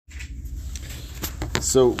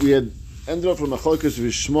So we had ended up from Machlokes of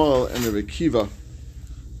Yishmael and Rebbe Akiva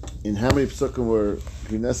in how many psukim were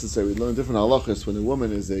necessary. We learned different halachas when a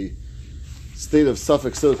woman is a state of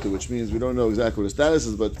suffix sotu, which means we don't know exactly what her status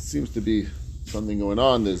is, but it seems to be something going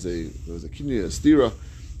on. There was a kinyan, a stira,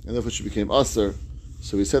 and therefore she became aser.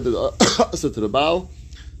 So we said that aser to the Baal,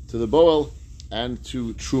 to the Boel, and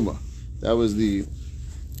to Truma. That was the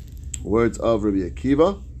words of Rabbi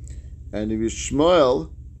Akiva. And Rabbi Yishmael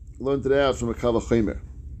learned it out from a Kal Vachomer.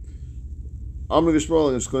 Amr Yishmael,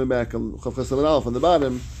 and just going back on Chav Chesed Aleph on the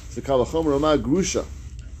bottom, it's the Kal Vachomer Omar Grusha,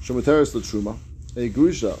 Shomateres L'Truma. A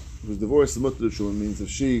Grusha who's divorced the Mutter Truma means if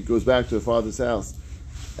she goes back to her father's house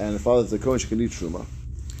and her father's a Kohen, she can eat Truma.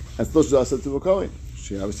 And still she's also to a Kohen.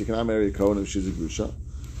 She obviously cannot marry a Kohen if she's a Grusha.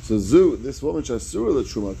 So this woman she's Asura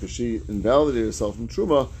L'Truma because she invalidated herself from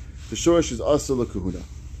Truma, for sure she's Asur L'Kahuna.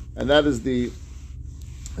 And that is the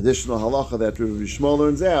additional halacha that Rabbi Yishmael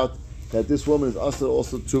learns out, that this woman is Asur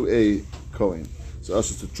also to a Kohen. So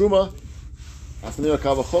Asur to Truma, after the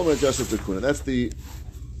Kal Vachomer, Asur to Kuna. That's the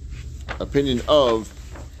opinion of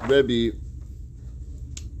Rabbi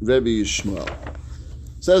Yishmael.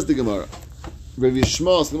 Says the Gemara. Rabbi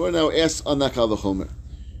Yishmael, so the Gemara now asks on that Kal Vachomer.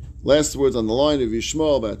 Last words on the line of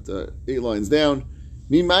Yishmael, about 8 lines down.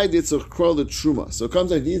 Mimai ditzach krol the Truma. So it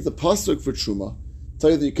comes out, he needs the pasuk for Truma,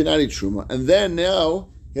 tell you that you cannot eat Truma. And then now,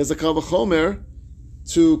 he has a Kal Vachomer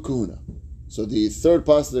to Kahuna. So the third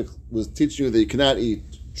pasuk was teaching you that you cannot eat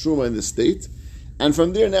Truma in this state. And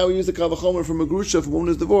from there, now we use the Kal Vachomer from a Grusha, from a woman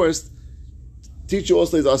who is divorced, teach you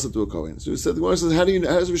also is Asur to a Kohen. So he said, the Gemara says, how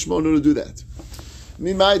does Yishmael know to do that?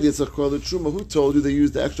 Mimai ditzach krol the Truma. Who told you they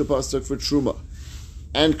used the extra pasuk for Truma?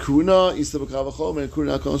 And Kuna, Isa Kal Vachomer, and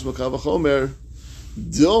Kuna comes from Kal Vachomer.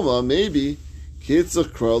 Dilma, maybe,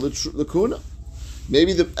 Kitzach Krol the Kuna.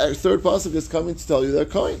 Maybe the third pasuk is coming to tell you they're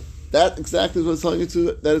Kohen. That exactly is what it's telling you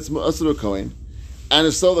to, that it's Asur Kohen. And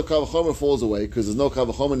if so, the Kal Vachomer falls away, because there's no Kal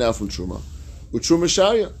Vachomer now from Truma. With Truma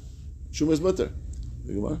Sharia. Truma is mutter.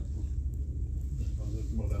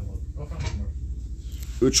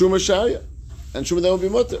 With Truma Sharia. And Truma then will be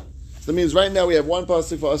mutter. So that means right now we have one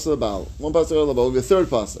pasuk for Asur Baal, one pasuk for Baal, we have a third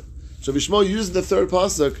pasuk. So Yishmael uses the third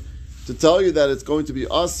pasuk to tell you that it's going to be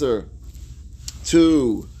Asur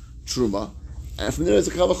to Truma. And from there it's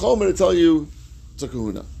a Kal Vachomer to tell you it's a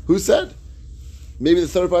Kahuna. Who said? Maybe the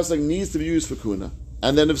third pasuk needs to be used for Kahuna.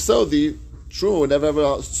 And then if so, the Truma would never have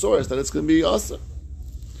a source that it's going to be Asur.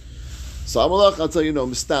 So Amalach, I'll tell you,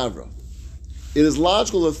 Mistavra. It is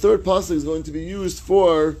logical the third pasuk is going to be used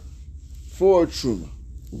for Truma.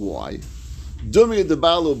 Why? Dumi the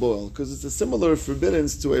Baal Boel, because it's a similar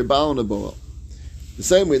forbiddance to a Baal and a Boel. The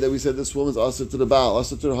same way that we said this woman's Asur to the Baal,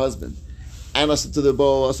 Asur to her husband, and Asur to the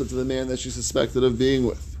Boel, Asur to the man that she's suspected of being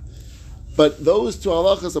with. But those two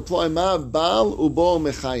halachas apply ma Baal uBoel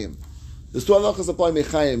mechayim. Those two halachas apply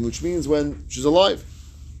mechayim, which means when she's alive.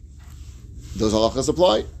 Those halachas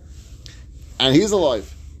apply. And he's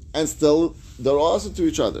alive. And still, they're Asur to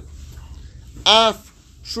each other. Af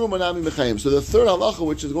Truma nami mechayim. So the third halacha,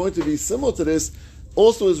 which is going to be similar to this,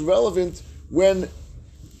 also is relevant when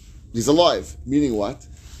he's alive. Meaning what?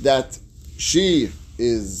 That she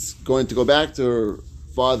is going to go back to her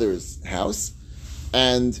father's house,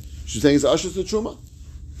 and she's saying it's Asur to Truma.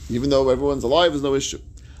 Even though everyone's alive, there's no issue.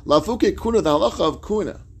 Lafuke kuna, the halacha of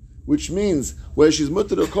kuna, which means where she's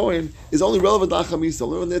mutter or Kohen, is only relevant to Achamisa,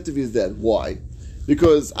 only when if he's dead. Why?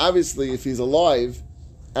 Because obviously if he's alive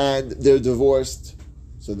and they're divorced,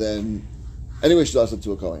 so then anyway she's Asur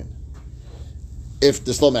to a Kohen. If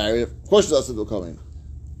they're still married, of course she's Asur to a Kohen.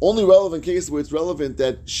 Only relevant case where it's relevant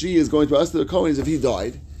that she is going to Asur to a Kohen is if he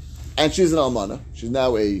died, and she's an almana, she's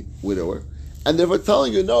now a widower, and therefore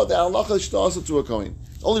telling you, no, the halacha is Asur to a Kohen.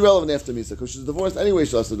 It's only relevant after Misa, because she's divorced anyway,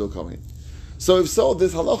 she's Asur to a Kohen. So if so,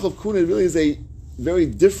 this halacha of Kuna really is a very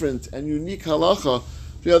different and unique halacha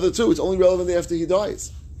from the other two. It's only relevant after he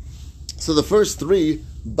dies. So the first three,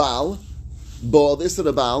 Baal, Boel, the Isra to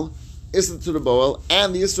the Baal, Isra to the Boel,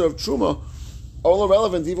 and the Isra of Truma, are all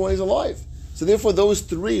irrelevant even when he's alive. So therefore those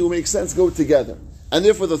three will make sense go together. And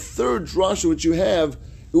therefore the third drasha which you have,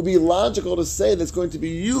 it will be logical to say that it's going to be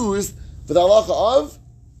used for the halacha of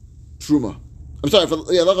Truma. I'm sorry, for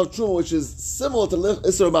the halacha of Truma, which is similar to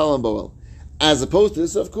Isra, Baal, and Boel. As opposed to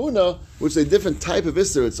Isra of Kuna, which is a different type of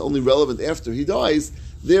Isra, it's only relevant after he dies,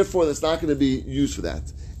 therefore that's not going to be used for that.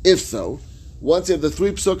 If so, once you have the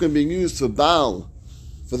three psukim being used for Baal,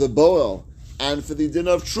 for the Boel, and for the din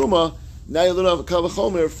of Truma, now you learn of Kal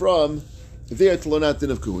Vachomer from there to learn out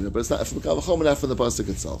din of Kuna, but it's not from Kal Vachomer, not from the pasuk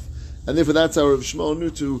itself. And therefore that's how Rav Yishmael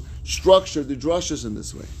knew to structure the drashas in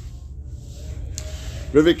this way.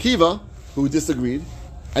 Rav Akiva, who disagreed,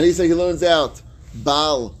 and he said he learns out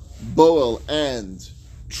Baal Boel, and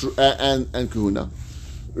Kahuna.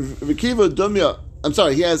 Rekiva Dumya. I'm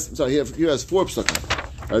sorry. He has 4 psukim.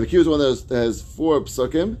 Right, Rekiva is one that has 4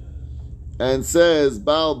 psukim, and says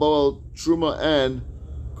Baal, Boel, Truma, and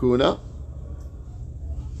Kahuna.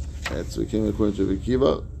 Right, so we came according to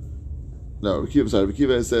Rekiva. No,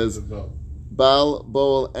 Rekiva says Baal,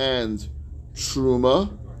 Boel, and Truma.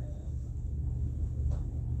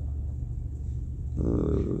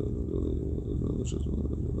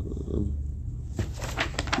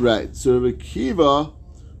 Right, so Rekiva,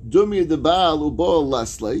 Dumi the Baal, Uboel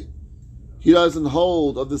Leslie. He doesn't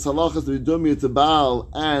hold of this halachas to be Dumi to Baal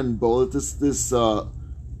and Boel. This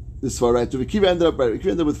far, right? So Rekiva ended up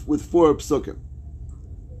with 4 psukim.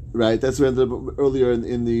 Right, that's what we ended up earlier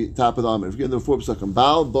in the top of the Amid. We ended up with 4 psukim: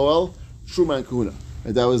 Baal, Boel, Truma, and Kahuna.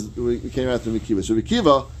 And that was we came out from Rekiva. So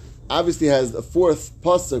Rekiva obviously has the 4th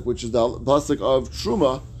pasuk, which is the pasuk of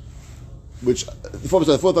Truma, which the 4th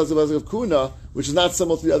pasuk of Kahuna, which is not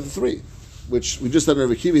similar to the other 3, which we just said in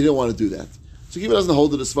Rekiva. He didn't want to do that. So Rekiva doesn't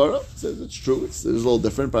hold to the svara. Says it's true. It's a little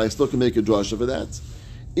different, but I still can make a drasha for that.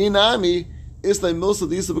 Inami Islay Milsa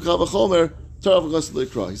Disa B'Kava Chomer Tarav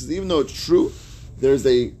L'Ikra. He says even though it's true, there's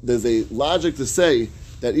a logic to say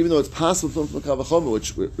that even though it's possible from Makava Chomer,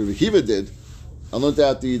 which Rekiva did, I learned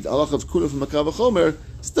out the halach of Kuna from Makava Chomer,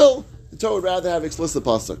 still the Torah would rather have explicit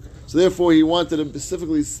pasuk. So therefore, he wanted to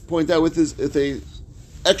specifically point out with a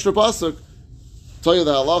extra pasuk, tell you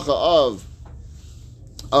the halacha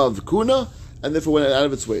of Kuna, and therefore went out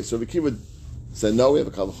of its way. So Rekiva said, no, we have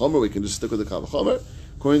a Kava Chomer, we can just stick with the Kava Chomer.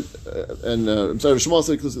 I'm sorry, Shmuel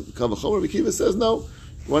said because of the Kava Chomer. Rekiva says no.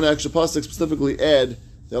 One extra pasuk specifically add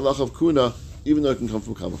the halacha of Kuna, even though it can come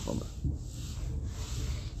from Kava Chomer.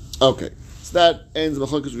 Okay, so that ends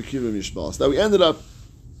Machlokes Rekiva and Yishmael. So now we ended up.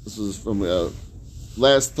 This was from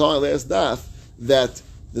last daf that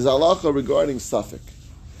there's a halacha regarding Safek.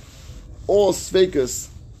 All Sfekas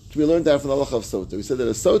can be learned out from the halacha of Sota. We said that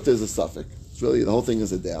a Sota is a Safek. It's really the whole thing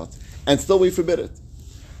is a doubt, and still we forbid it.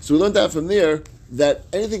 So we learned out from there that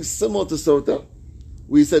anything similar to Sota,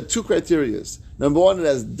 we said 2 criteria. Number 1, it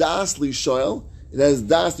has das li shoel. It has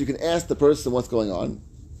das. You can ask the person what's going on.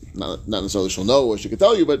 Not necessarily she'll know or she can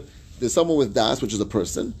tell you, but there's someone with das, which is a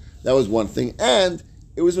person. That was one thing, and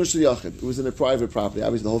it was Rishon Yachid. It was in a private property.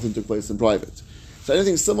 Obviously, the whole thing took place in private. So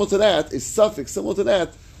anything similar to that, a suffix similar to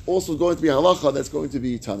that, also going to be halacha. That's going to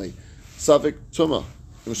be tami. Suffix tuma.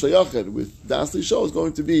 Rishon Yachid with das li shoel is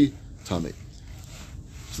going to be tami.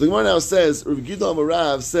 So the Gemara now says, Rav Gidol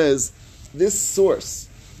Amarav says this source,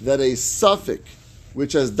 that a suffix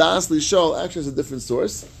which has das li shoel actually has a different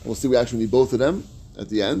source. We'll see we actually need both of them at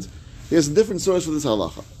the end. He has a different source for this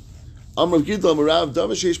halacha. Amar Gidol Amarav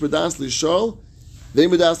Dama sheish b'das li shoel v'im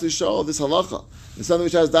b'das li shoel this halacha. And something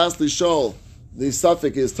which has das li shoel, the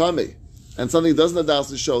suffix is tami, and something that doesn't have das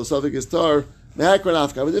li shoel, the suffix is tar. Mehakran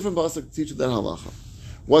afka. I have a different pasuk to teach you that halacha.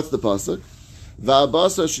 What's the pasuk?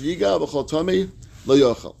 Va'abasa sheyiga b'chol tami lo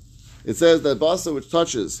yochel. It says that basa which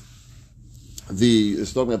touches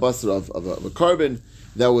it's talking about basa of a carbon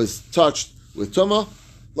that was touched with tuma,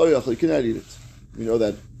 lo yochel, you cannot eat it. We know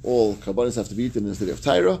that all carbonates have to be eaten in the city of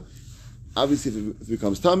Tyra. Obviously, if it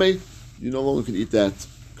becomes tame, you no longer can eat that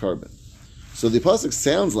carbon. So the pasuk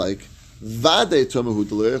sounds like vade tomahu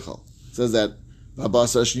lo yochel. It says that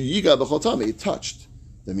v'abasa sheyiga b'chol tami, it touched.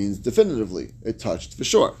 That means definitively, it touched for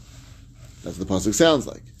sure. That's what the pasuk sounds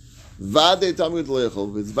like. Vade tami lo yochel,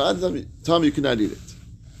 if it's vade tami, you cannot eat it.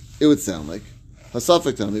 It would sound like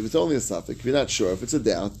hasafek tami. If it's only a safek, if you're not sure, if it's a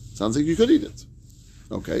doubt, it sounds like you could eat it.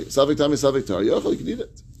 Okay, safek tami, safek tar yochel, you can eat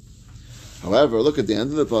it. However, look at the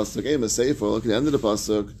end of the pasuk. Aim a sefer. Look at the end of the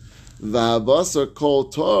pasuk. V'habasar kol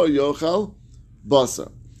tar yochel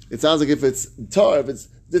basar. It sounds like if it's tar, if it's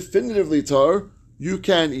definitively tar, you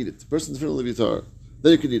can eat it. The person's definitively tar,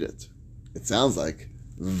 then you can eat it. It sounds like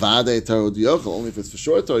vade tar yochel. Only if it's for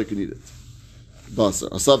sure tar, you can eat it. Basar.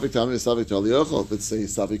 A safek tami, a safek tar yochel. If it's a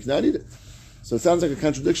safek, you cannot eat it. So it sounds like a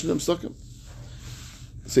contradiction in Psukim.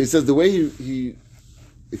 So he says the way he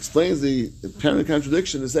explains the apparent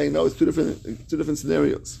contradiction is saying no, it's two different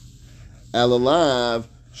scenarios. Alalav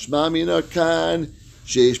shma mina kan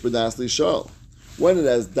sheish b'das li shoel. When it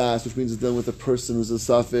has das, which means it's dealing with a person who's a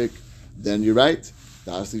suffix, then you're right.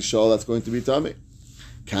 Das li shoel, that's going to be tummy.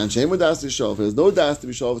 Kan shein b'das li shoel. If there's no das to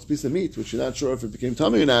be shoel, if it's a piece of meat, which you're not sure if it became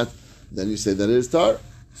tummy or not, then you say that it is tar.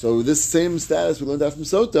 So this same status we learned out from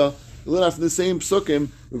Sota, we learned out from the same psukim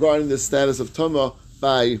regarding the status of tuma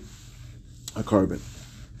by a carbon.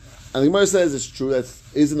 And the Gemara says it's true, that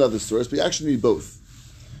is another source, but you actually need both.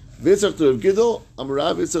 We need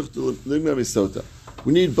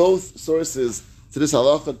both sources to this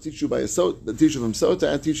halacha to teach you by a sota, teach you from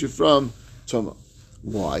sota and teach you from tuma.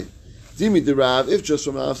 Why? Dimi derav, if just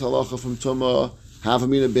from Rav's halacha from Tumah, half a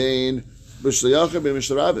mina bain, b'shlayachim ben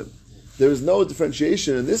misharabim. There is no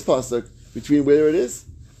differentiation in this pasuk between where it is,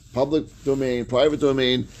 public domain, private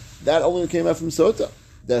domain. That only came out from Sota.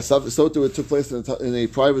 That Sota took place in a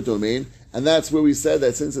private domain, and that's where we said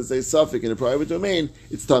that since it's a suffix in a private domain,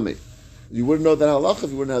 it's tamei. You wouldn't know that halacha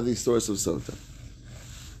if you wouldn't have the source of Sota.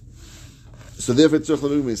 So therefore, it's tzurich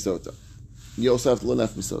lemimei Sota. You also have to learn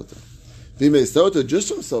that from Sota. V'imei Sota, just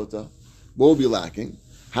from Sota, what will be lacking?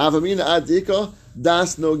 Havamina adika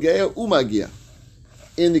das nogea umagia.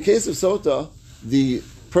 In the case of Sota, the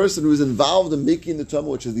person who is involved in making the tumah,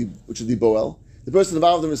 which is the boel, the person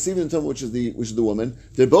involved in receiving the tumah, which is the woman,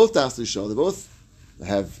 they're both das l'isha. They both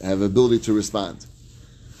have ability to respond.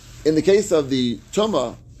 In the case of the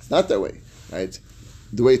tumah, it's not that way, right?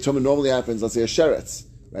 The way tumah normally happens, let's say a sheretz,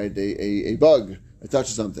 right? A bug, it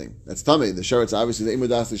touches something. That's tamei. The sheretz, obviously, the imud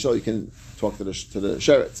das l'isha, you can talk to the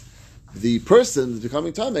sheretz. The person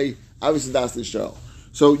becoming tamei, obviously das l'isha.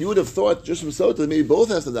 So you would have thought just from Sota that maybe both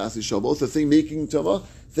has the das l'isha, both the thing making tumah,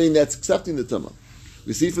 thing that's accepting the tumah.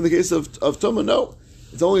 We see from the case of tumah, no.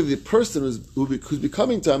 It's only the person who's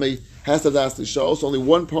becoming tamei has to have das l'isha, so only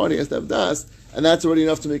one party has to have das, and that's already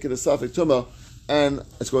enough to make it a suffix tumah, and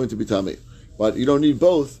it's going to be tamei. But you don't need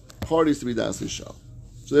both parties to be das l'isha.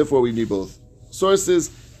 So therefore we need both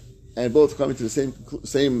sources, and both coming to the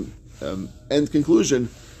same end conclusion,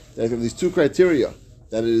 that if you have these two criteria,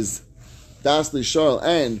 that is das l'isha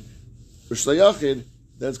and b'shlayachid,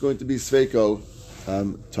 then it's going to be sveiko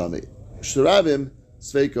tamei. Sh'rabim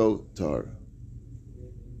sveiko tar.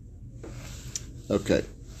 Okay.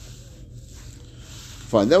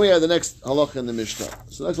 Fine. Then we have the next halacha in the Mishnah.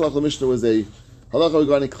 So the next halacha in the Mishnah was a halacha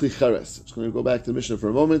regarding kli cheres. I'm just going to go back to the Mishnah for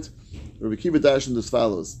a moment. Rabbi Kiva dashed as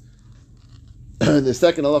follows. The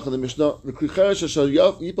second halacha in the Mishnah, kli cheres shall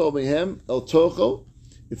yipol mehem el tocho.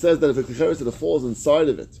 It says that if a kli cheres that falls inside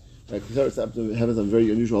of it, right, kli cheres happens on a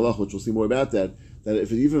very unusual halacha, which we'll see more about that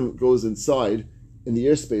if it even goes inside in the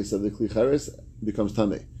airspace of the kli cheres, it becomes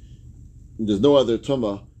tamei. There's no other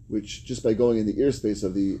tumah which just by going in the airspace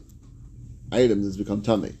of the items has become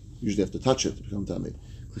tamei. You usually have to touch it to become tamei.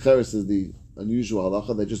 Kli cheres is the unusual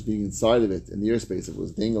halacha that just being inside of it in the airspace, if it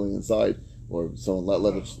was dangling inside or someone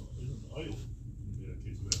let it.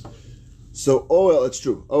 So oil, it's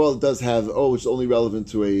true. Oil does have which is only relevant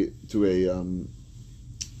to a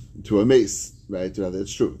mace, right?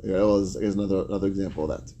 It's true. Oil is another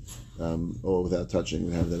example of that. Oil without touching,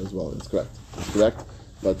 we have that as well. It's correct. It's correct.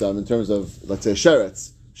 But in terms of, let's say,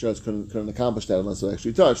 sheretz couldn't accomplish that unless it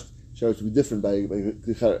actually touched. Sheretz would be different by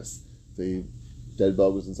kli cheres. The dead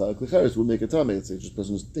bug was inside kli cheres would make a tamei. It's just a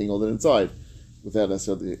person who's dangled it inside without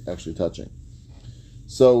necessarily actually touching.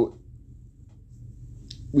 So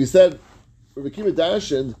we said Rabbi Kiva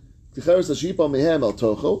dashen kli cheres hashipa mehem al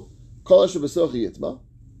tocho kol asher b'sochi yitma.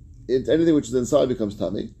 Anything which is inside becomes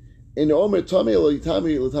tamei. In omer tamei lo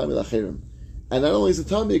yitami l'tamei lacherim. And not only is it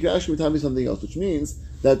tamei, it can actually be tamei something else, which means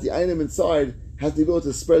that the item inside has the ability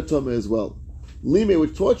to spread tamei as well. Lime,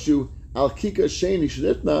 which taught you al kika sheni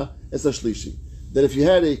sheditna es shlishi. That if you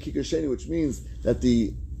had a kika sheni, which means that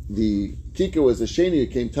the kika was a sheni,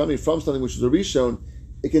 it came tamei from something which was a rishon,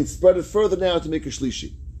 it can spread it further now to make a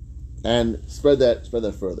shlishi, and spread that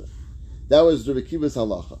further. That was Rabbi Kiva's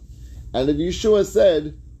halacha. And Rabbi Yeshua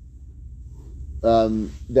said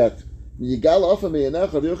that yigal ofa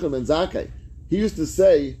me'enecha Rabbi Yochanan ben Zakkai. He used to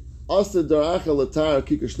say, "Asa daracha latar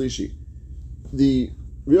kika shlishi." The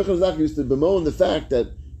Rabbi Yochanan ben Zakkai used to bemoan the fact that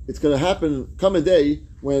it's going to come a day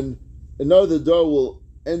when another door will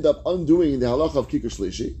end up undoing the halacha of kika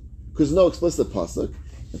shlishi because no explicit pasuk.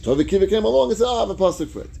 And Rabbi Kiva came along and said, "I have a pasuk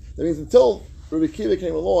for it." That means until Rabbi Kiva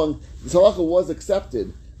came along, this halacha was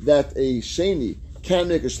accepted that a sheni can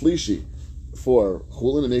make a shlishi for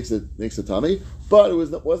chulin, it makes it tamei, but it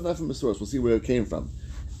wasn't that from a source. We'll see where it came from.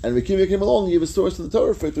 And Rabbi Kiva came along and gave a source in the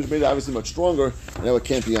Torah for it, which made it obviously much stronger. And now it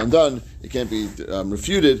can't be undone, it can't be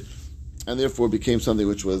refuted, and therefore became something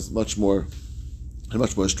which was much more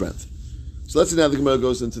strength. So let's see now the Gemara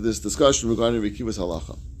goes into this discussion regarding Rabbi Kiva's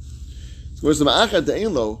halacha. So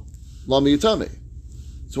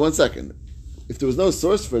 1 second. If there was no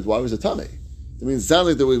source for it, why was it tamei? It means it sounds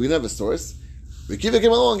like we never source. Rabbi Kiva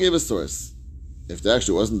came along and gave a source. If there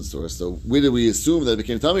actually wasn't the source, so where did we assume that it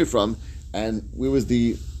became tamei from? And where was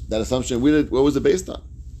that assumption? What was it based on?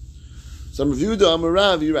 So Rav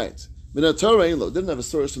Amarav, you're right. Didn't have a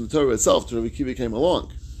source from the Torah itself till Rabbi Kiva came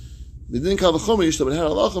along. They didn't kavachomer yishta, but it had a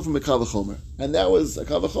halacha from a kavachomer, and that was a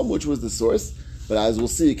kavachomer, which was the source. But as we'll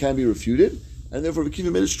see, it can be refuted, and therefore Rabbi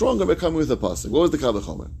Kiva made it stronger by coming with a pasuk. What was the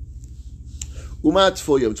kavachomer? Umat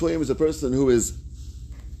tfoyim. Tfoyim is a person who is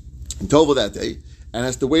in Tova that day, and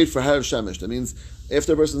has to wait for Harav Shemesh. That means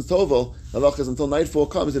after a person's Tovel, the halacha is until nightfall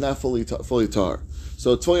comes, they're not fully tar.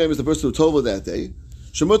 So Tvul Yom is the person who Tovel that day.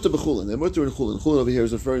 Shemutter b'chulin. The mutter in chulin. Chulin over here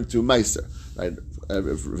is referring to meiser, right?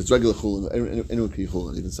 If it's regular chulin, anyone can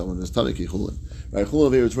chulin, even someone who's tummy can chulin, right? Chulin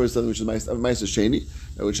over here refers to something which is meiser sheni,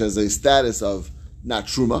 which has a status of not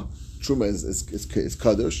truma. Truma is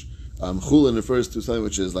kadosh. Chulin refers to something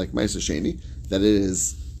which is like meiser sheni, that it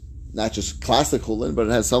is not just classic chulin, but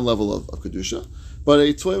it has some level of kedusha. But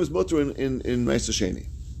a tvul yom is mutter in meiser sheni,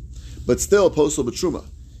 but still posel b'truma.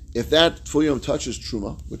 If that tvul yom touches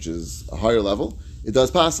truma, which is a higher level, it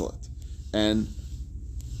does passel it and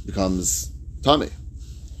becomes tummy.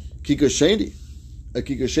 Kikar sheni, a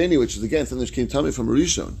kikar sheni, which is again something which came tummy from a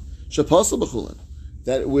rishon, shapasel b'chulin.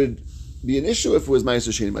 That would be an issue if it was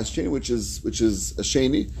ma'aser sheni. Ma'aser sheni, which is a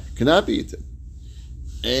sheni, cannot be eaten.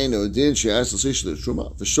 Eino din she'as l'shlishi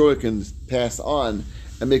l'truma. For sure, it can pass on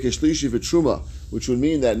and make a shlishi for truma, which would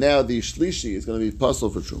mean that now the shlishi is going to be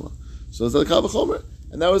pasel for truma. So it's like kal v'chomer,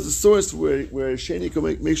 and that was the source where sheni can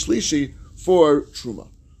make shlishi for truma.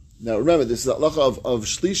 Now remember, this is halacha of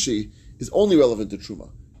shlishi is only relevant to truma.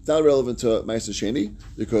 It's not relevant to ma'aser sheni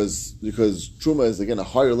because truma is again a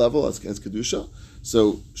higher level as kedusha.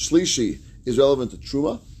 So shlishi is relevant to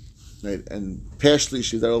truma, right? And past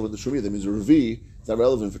shlishi is not relevant to truma. That means revi is not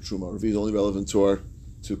relevant for truma. Revi is only relevant to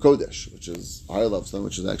kodesh, which is a higher level, something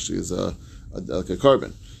which is actually like a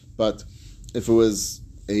carbon. But if it was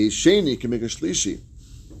a sheni, can make a shlishi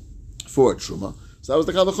for truma. So that was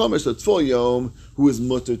the kal v'chomer. So tvul yom, who is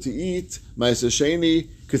mutter to eat ma'aser sheni,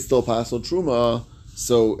 could still pass on truma.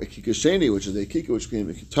 So a kikar sheni, which is a kikar which can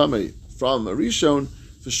make tummy from a rishon,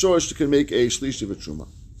 for sure she can make a shlishi of a truma.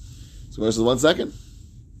 So where's the 1 second?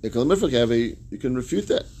 You can refute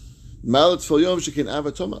that. Mal tvul yom she can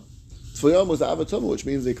avatoma. Tvul yom was the avatoma, which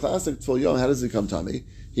means a classic tvul yom. How does he become tummy?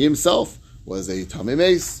 He himself was a tummy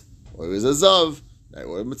mace, or he was a zav,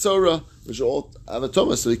 or a mitzora, which are all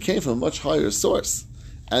avatoma. So he came from a much higher source,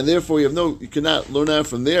 and therefore you cannot learn out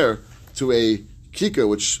from there to a kikar,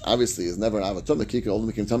 which obviously is never an avatoma. Kikar only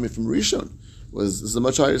became tummy from rishon. This is a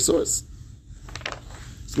much higher source.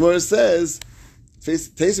 So Gemara says,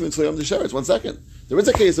 tasting in tvul yom d'sheretz. 1 second. There is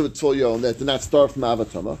a case of a tvul yom that did not start from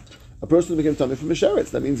avatoma. A person became tummy from a sheretz.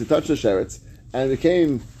 That means he touched the sheretz and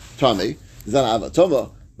became tummy. He's not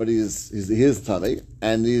avatoma, but he is tummy,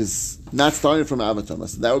 and he's not starting from avatoma.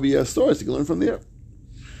 So that would be a source you can learn from there.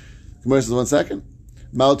 Gemara says 1 second.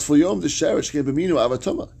 Mal tvul yom d'sheretz came b'minu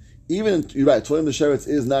avatoma. Even you're right, tvul yom d'sheretz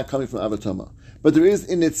is not coming from avatoma. But there is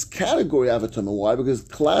in its category avatoma. Why? Because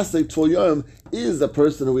classic tvul yom is a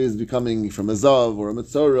person who is becoming from a zav or a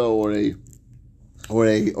mitzora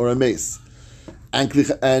or a mace,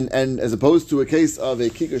 and as opposed to a case of a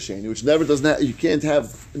kikar sheni, which never does not. You can't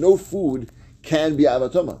have no food can be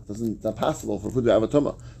avatoma. It's not possible for food to be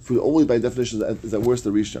avatoma. Food only by definition is at worst the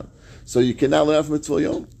rishon. So you cannot learn from a tvul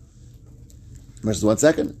yom. Just 1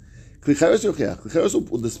 second. Klicheres Klicheres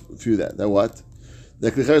will dispute that. That what?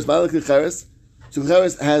 The Klicheres Klicheres. So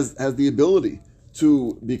Klicheres has the ability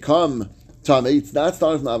to become tummy. It's not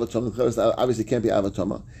starting from avatoma. Klicheres obviously can't be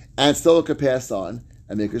avatoma, and still could pass on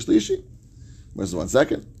and make a shlishi. Just 1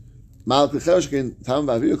 second. Mal Klicheres can tam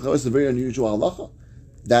v'avir. Klicheres is a very unusual halacha.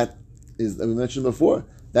 That is, that we mentioned before.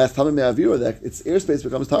 That's tamei me'avir. That its airspace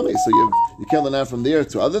becomes tamei. So you can't learn out from there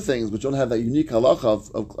to other things, which don't have that unique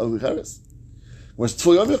halacha of Klicheres. Whereas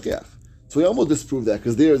tvul yom yochiach. Tvul yom will disprove that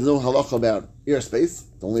because there is no halacha about airspace.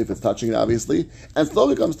 It's only if it's touching it, obviously, and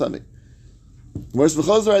slowly becomes tummy. Whereas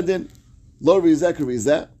v'chozer adin lo rizeh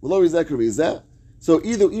k'rizeh, lo rizeh k'rizeh. So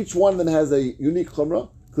either each one of them has a unique chumrah.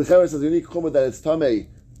 Klicheres has a unique chumrah that it's tamei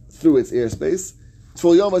through its airspace.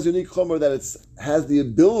 Tvul yom has a unique chumrah that it has the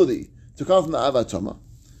ability to come from the avatoma.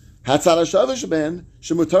 Hatzad hashavish ben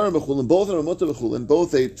shemutarim b'chulin. Both are mutar b'chulin.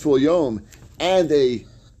 Both a tvul yom and a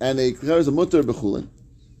klicheres a mutar b'chulin.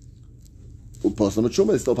 Uposam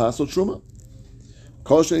truma, they still pass on truma.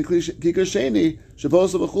 Kol shein kikar sheni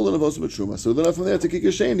sheposam b'chulin and posam truma. So we learn from there to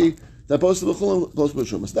kikar sheni that posam b'chulin posam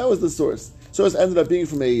truma. So that was the source. So it ended up being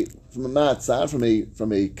from a matzah,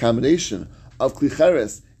 from a combination of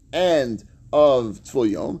klicheres and of tvul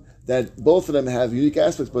yom, that both of them have unique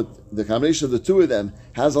aspects, but the combination of the two of them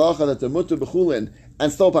has halacha that they're mutar b'chulin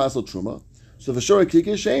and still pass on truma. So for sure,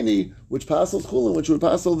 kikar sheni, which passes chulin, which would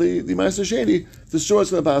pass the ma'aser sheni, for sure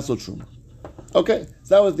it's going to pass truma. Okay,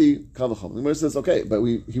 so that was the kal v'chomer. The Gemara says, okay, but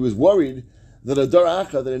he was worried that a dar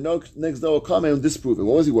acha, that a next door will come and disprove it.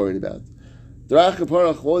 What was he worried about? Dar acha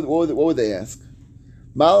parach, what would they ask?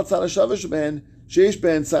 Mal tzad hashavish ben sheish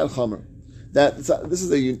ben tzad chomer. That this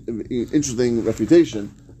is an interesting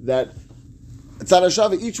refutation that tzad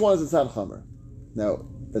hashavish, each one is a tzad chomer. Now,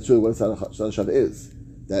 That's really what Tzad HaShava is.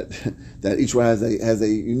 That each one has a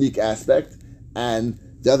unique aspect, and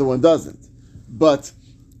the other one doesn't. But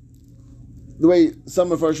the way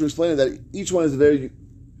some of us explain it, that each one is a very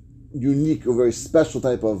unique or very special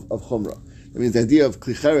type of chumrah. That means the idea of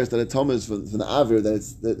klicheres, that a toma is from the avir,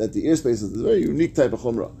 that the ear space is a very unique type of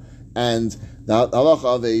chumrah, and the halacha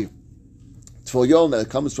of a tfol yom that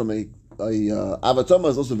comes from a avatoma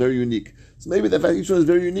is also very unique. So maybe the fact each one is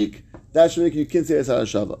very unique, that should make you can say it's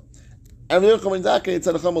Shava. And he wasn't worried about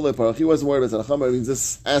Tzad HaChamar. It means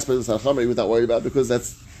this aspect of Tzad HaChamar he was not worried about, because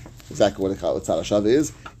that's exactly what Tzad HaShava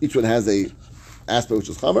is. Each one has a aspect which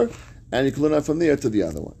is Chamar, and you can learn out from there to the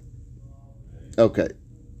other one. Okay.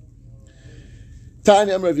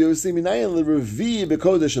 Tanya Amar Yosi Minayin LeRevi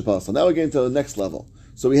B'Kodesh Apostle. Now we're getting to the next level.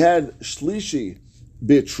 So we had Shlishi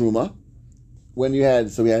Bit Truma. When you had,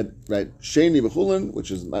 so we had, right, Sheni B'Chulin,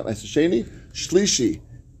 which is Ma'aseh Sheni. Shlishi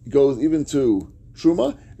goes even to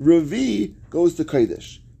Truma. Revi goes to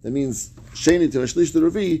Kodesh. That means Sheni to Shlish to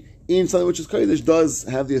Revi in something which is Kodesh does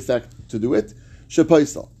have the effect to do it.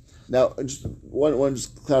 Shepaisal. Now, just one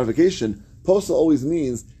clarification. Posel always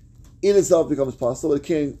means in itself becomes possible, but it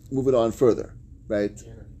can't move it on further, right?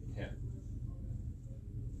 Yeah.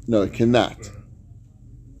 No, it cannot.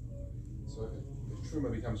 So if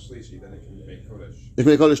Truma becomes Shlishi, then it can make Kodesh. It can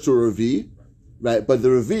make Kodesh to a Revi, right? But the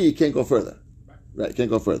Revi can't go further. Right, it can't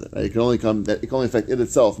go further. Right? It can only affect it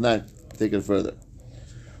itself, not take it further.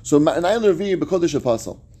 So, Na'il Revi b'Kodesh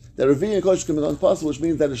Apostle. That Revi and Kodesh can become possible, which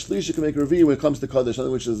means that a Shlishi can make a Revi when it comes to Kodesh,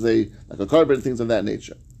 something which is like a carbon, things of that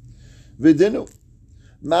nature. Vidinu.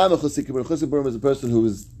 Ma'am Chasik Purim is a person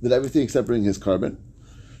who did everything except bring his carbon.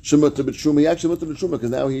 Shemutta b'Truma. He actually Mutta b'Truma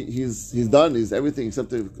because now he's done. He's everything except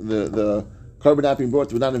the carbon not being brought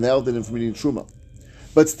to not invalid him from eating Truma.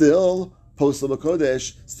 But still, Posel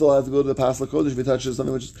Kodesh still has to go to the Pasel Kodesh. If he touches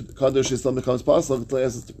something which is Kodesh, it still becomes Pasel.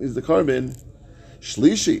 If is the carbon.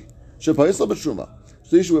 Shlishi. Shepaisel b'Truma.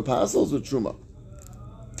 Shlishi with Pasels with Truma.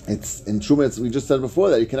 It's in Truma. We just said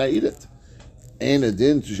before that you cannot eat it. And a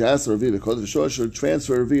din to Shas Revi Kodesh should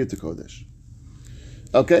transfer Revi to Kodesh.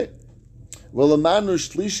 Okay. Well, a manu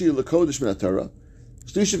Shlishi leKodesh min Torah.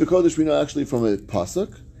 Shlishi v'Kodesh we know actually from a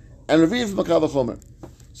pasuk, and Revi from a Kal V'chomer.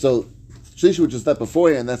 So Shlishi, which is that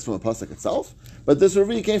beforehand, that's from a pasuk itself. But this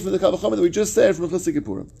Revi came from the Kal V'chomer that we just said from Chasik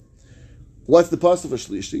Purim. What's the pasuk for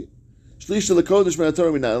Shlishi? Shlishi leKodesh min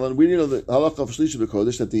Torah minayin. We know the halacha of Shlishi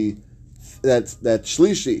v'Kodesh that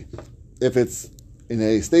Shlishi, if it's in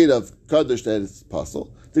a state of Kaddish that is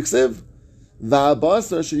possible. Tiksiv,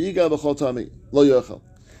 va'abasa sheyiga b'chol tami, lo yochel.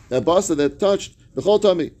 That basa that touched b'chol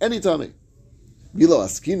tami, any tami. Bilo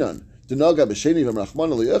askinan, d'naga b'sheni v'mrachman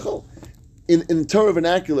lo yochel. In Torah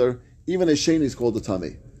vernacular, even a sheni is called a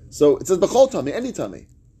tami. So it says b'chol tami, any tami.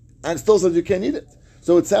 And it still says you can't eat it.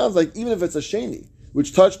 So it sounds like even if it's a sheni,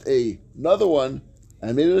 which touched another one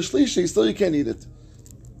and made it a shlishi, still you can't eat it.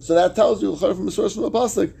 So that tells you, from a source from a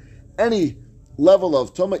pasuk, any level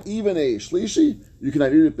of Toma, even a Shlishi, you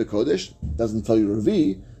cannot eat it b'Kodesh. Doesn't tell you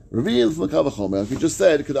Revi. Revi is from the Kal V'chomer. Like we just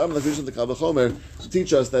said, could Amar Lavish the Kal V'chomer to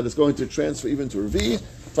teach us that it's going to transfer even to Revi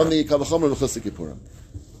from the Kal V'chomer Chasik Purim.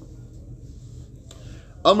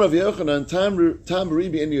 Amar Rav Yochanan Tam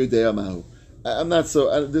Ribi En Yodea Mahu. I'm not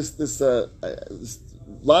so this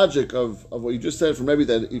logic of what you just said from Rebbe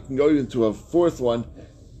that you can go into a fourth one.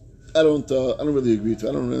 I don't really agree to.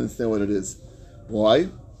 I don't really understand what it is. Why?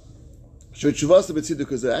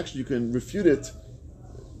 Because actually you can refute it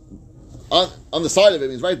on the side of it. It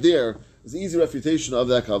means right there is an easy refutation of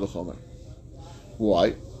that Kal V'chomer.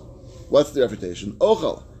 Why? What's the refutation?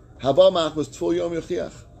 Ochel haba machmas tful yom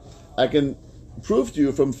yochiach. I can prove to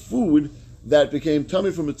you from food that became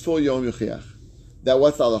tummy from a tful yom yochiach. That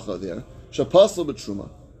what's the halacha there? Shapasel b'truma.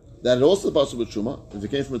 That it also possible b'truma if it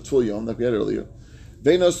came from a tful yom that we had earlier.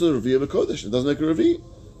 Veinosu revi b'kodesh. It doesn't make a revi.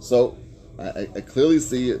 So I clearly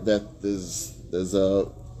see that there's a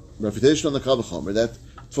refutation on the Kal V'chomer that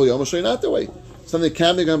Tful Yom Hashem not the way. Something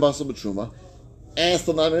can be gone basel b'truma and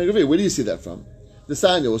still not in a revi. Where do you see that from? The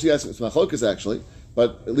Sanya. Well, she asks it's machlokas actually,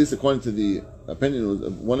 but at least according to the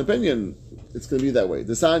one opinion, it's going to be that way.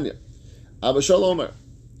 The Sanya. Abba Shalomer.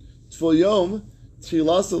 Tful Yom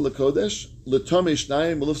Tchilasa l'kodesh l'tomei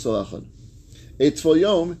shnayim l'uf salachon. A Tful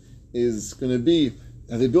Yom is going to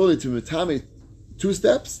have the ability to metame 2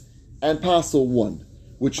 steps and pasel 1,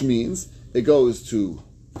 which means it goes to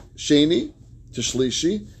Sheni, to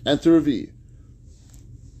Shlishi, and to Revi.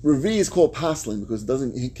 Revi is called pasling because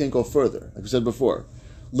it can't go further, like we said before.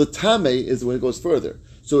 L'tame is when it goes further.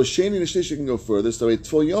 So a Sheni and a Shlishi can go further. So a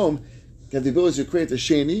Tful Yom can have the ability to create a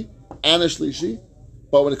Sheni and a Shlishi,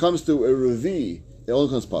 but when it comes to a Revi, it only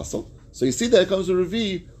comes pasel. So you see that it comes to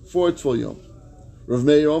Revi for Tful Yom. Rav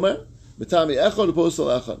Meir Omer, B'tami Echad Apostle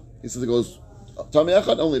Echad. He says it goes Tami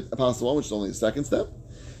Echad only apostle one, which is only the second step.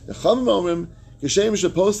 The Chamim Omrim Geshem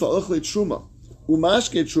Shapostal Ochle Truma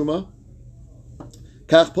Umashke Truma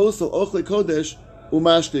Kach Postal Ochle Kodesh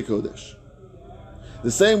Umashke Kodesh.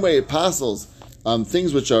 The same way apostles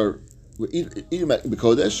things which are eat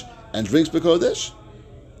b'kodesh and drinks b'kodesh.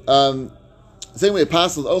 Same way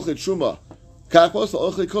apostles Ochle Truma Kach Postal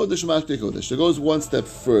Ochle Kodesh Umashke Kodesh. It goes one step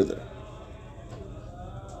further.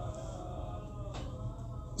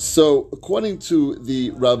 So, according to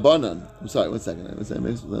the Rabbanan, I'm sorry, one second.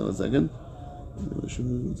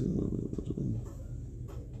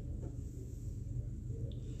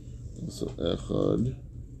 So, Echad.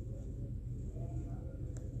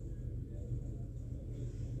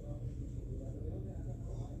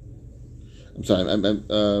 I'm sorry,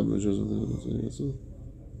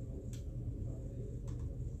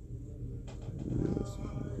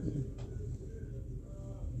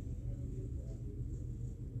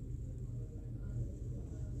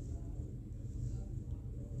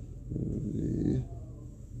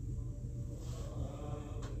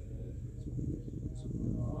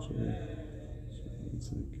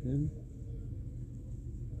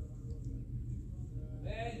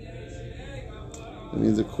 That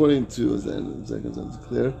means according to it's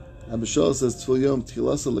clear. Abishal says Tfil Yom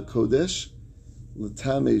Tilasa LeKodesh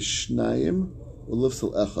L'Tamei Shnayim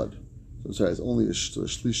U'Lifsal Echad. So I'm sorry, it's only to a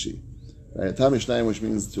Shlishi. Right? Tamei Shnayim, which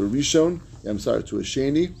means to a Rishon. I'm sorry, to a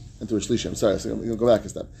Sheni and to a Shlishi. I'm sorry, so I'm going to go back a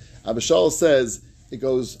step. Abishal says it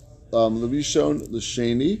goes L'Rishon,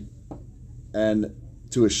 L'Sheni, and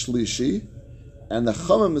to a Shlishi, and the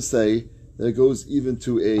Chamim say that it goes even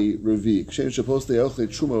to a Revi. Which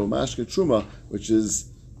is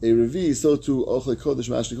a Revi, so to Ochle Kodesh,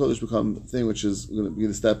 Mashke Kodesh become a thing which is going to be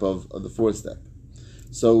the step of the fourth step.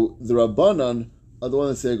 So the Rabbanan are the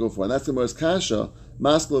ones that say go for, and that's the Gemara's Kasha,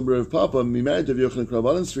 Maskal B'Rav Papa, Mimarid of Yochanan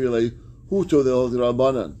Rabbanan Srile, who told the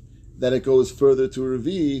Rabbanan that it goes further to a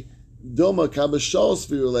Revi, Doma Kabashal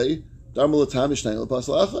Srile, Darmal Tamishnayel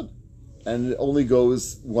Pasal Echad. And it only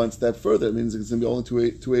goes one step further. It means it's going to be only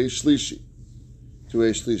to a shlishi. To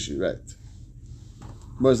a shlishi, right.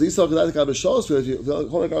 Whereas the Yisrael Kedatik Abishal, if you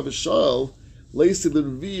call it Abishal, Leisi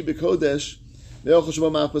L'Revi B'Kodesh, Me'ochel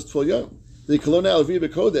Shema Machmas T'fol Yom. The Kolonel Revi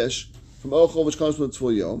B'Kodesh, from Ochel, which comes from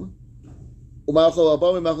T'fol Yom, U'Machol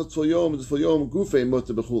Abami Machmas T'fol Yom, Gufei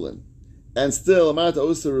Mota B'Chulin. And still, Amarta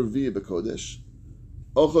Osa Revi B'Kodesh,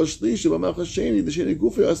 Ochel Shlishi, B'Machas Sheni, the Sheni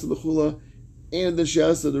Gufei Osa B'Chula, and then she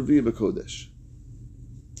has the Revi B'Kodesh.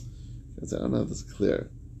 I don't know if this is clear.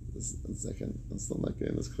 Just one second. I'm still not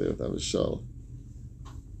getting this clear with Abishal.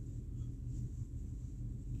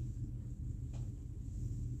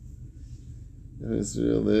 It's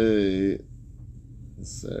really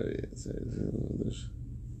sorry.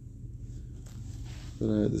 But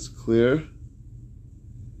I had this clear.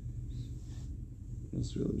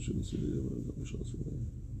 It's really shouldn't see the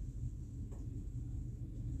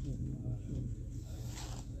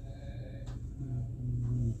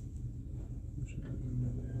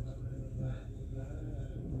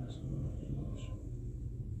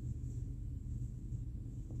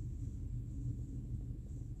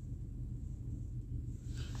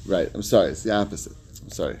Right, I'm sorry, it's the opposite. I'm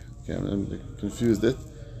sorry. Okay, I'm confused it.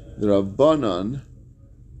 The Rabbanan,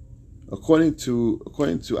 according to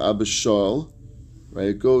Abishal, right,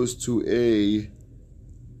 it goes to a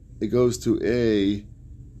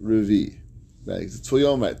Revi. Right, it's T'fil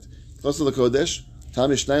Yom, right. Chosel L'Kodesh,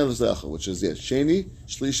 Tami Shnayim L'Zechel, which is Sheni,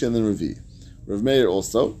 Shlishi, and then Revi. Rav Meir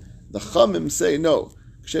also. The Chamim say no.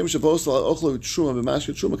 Kshem Shaposal Ochel Truma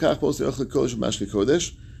B'Mashke Truma Kach Posal Ochel Kodesh B'Mashke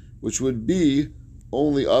Kodesh, which would be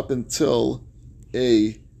only up until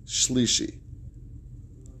a shlishi.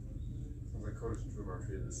 Like Kodesh and Truma are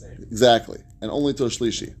treated the same. Exactly, and only till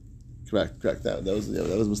shlishi. Correct. That was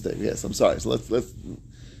a mistake. Yes, I'm sorry. So let's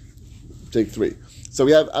take three. So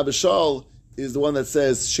we have Abishal is the one that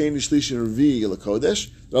says Sheni Shlishi and Revi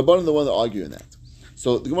LaKodesh. The Rabbanan the one that argue in that.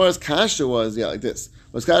 So the Gemara's kasha was like this.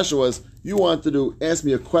 His kasha was you wanted to ask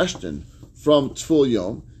me a question from T'fil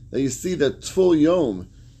Yom that you see that T'fil Yom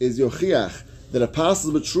is Yochiach that a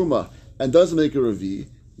passes with Truma and doesn't make a Revi.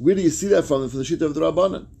 Where do you see that from? From the sheet of the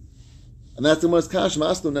Rabbanan. And that's the Gemara's kasha.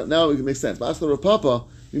 Now it makes sense. Maskal Rav Papa,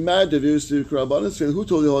 we married the views to Rabbanan. Who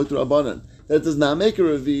told you to Rabbanan that it does not make a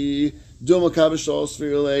Revi? Doma Kabashal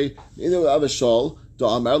Sfirle, either Abishal,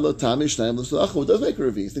 Da'amar L'Tami Shnayim L'Sulachah, it does make a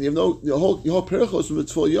Revi. So then you have your whole perichos from the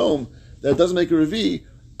T'fil Yom that it doesn't make a Revi.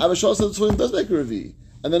 Abishal says the T'fil Yom does make a Revi.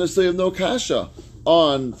 And then so you have no kasha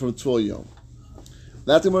on from T'fil Yom.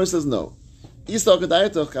 That Gemara says no. If we hold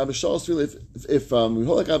like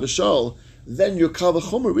Abishal, then your Kal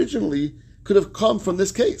V'chomer originally could have come from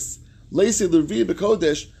this case. Leisi l'Revi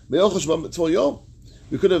b'Kodesh me'ochel shvam b'tzvul yom.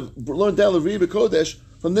 We could have learned down l'Revi b'Kodesh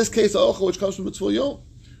from this case ochel which comes from b'tzvul yom.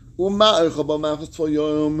 Uma ochel b'machos tzvul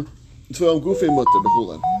yom gufei mutter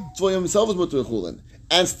b'chulin. Tzvul yom himself is mutter b'chulin.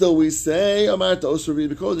 And still we say Amar Tos L'Revi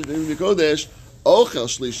b'Kodesh ochel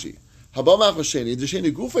shlishi. Haba machos sheni. The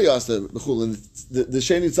sheni gufei yasa b'chulin. The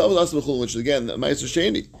sheni itself is also b'chulin, which is again ma'aser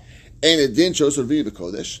sheni. And it didn't show L'Revi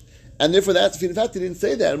b'Kodesh. And therefore, in fact, he didn't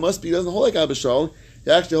say that. It must be he doesn't hold like Abba Shaul. He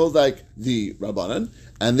actually holds like the Rabbanan,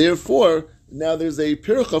 and therefore now there's a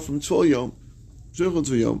pircha from Tzvul Yom.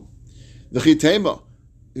 The Chitema.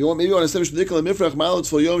 You want maybe on a semish medikal mifrach malo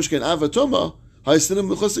Tzvul Yom shken avatoma. Haisinim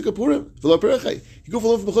mechusik kapurim v'lo pircha. He go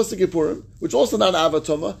for mechusik kapurim, which also not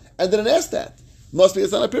avatoma, and didn't ask that. Must be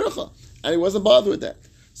it's not a pircha, and he wasn't bothered with that.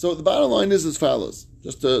 So the bottom line is as follows.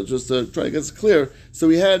 Just to try to get this clear. So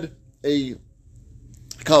we had a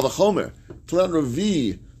Kal v'chomer, Tlan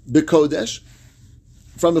Revi b'Kodesh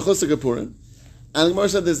from Mechusik Kapurim, and the Gemara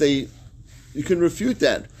said you can refute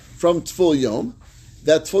that from Tzvul Yom.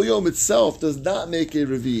 That Tzvul Yom itself does not make a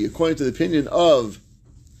Revi, according to the opinion of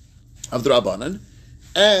the Rabbanan,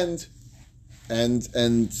 and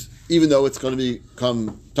even though it's going to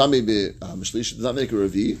become Tami b'Mishlish, it does not make a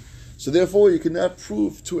Revi. So therefore, you cannot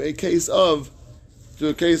prove to a case of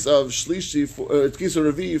Shlishi for a case of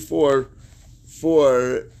Revi for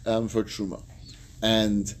Truma,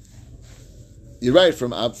 and you're right.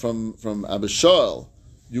 From Abba Shaul,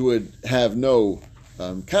 you would have no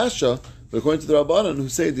kasha, but according to the Rabbanan, who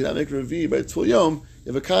say did not make a Revi by Tzvul Yom,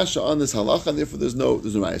 you have a kasha on this halacha, and therefore there's no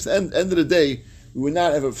rayas. And end of the day, we would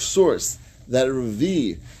not have a source that a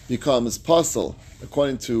Revi becomes pasul,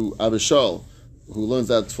 according to Abba Shaul, who learns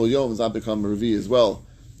that Tzvul Yom does not become a Revi as well,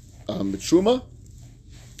 Truma,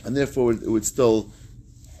 and therefore it would still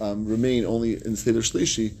remain only in the state of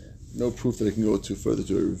Shlishi, no proof that it can go further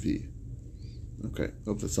to a Revi. Okay,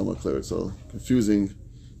 hope that's somewhat clear. It's all confusing.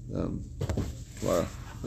 Tomorrow.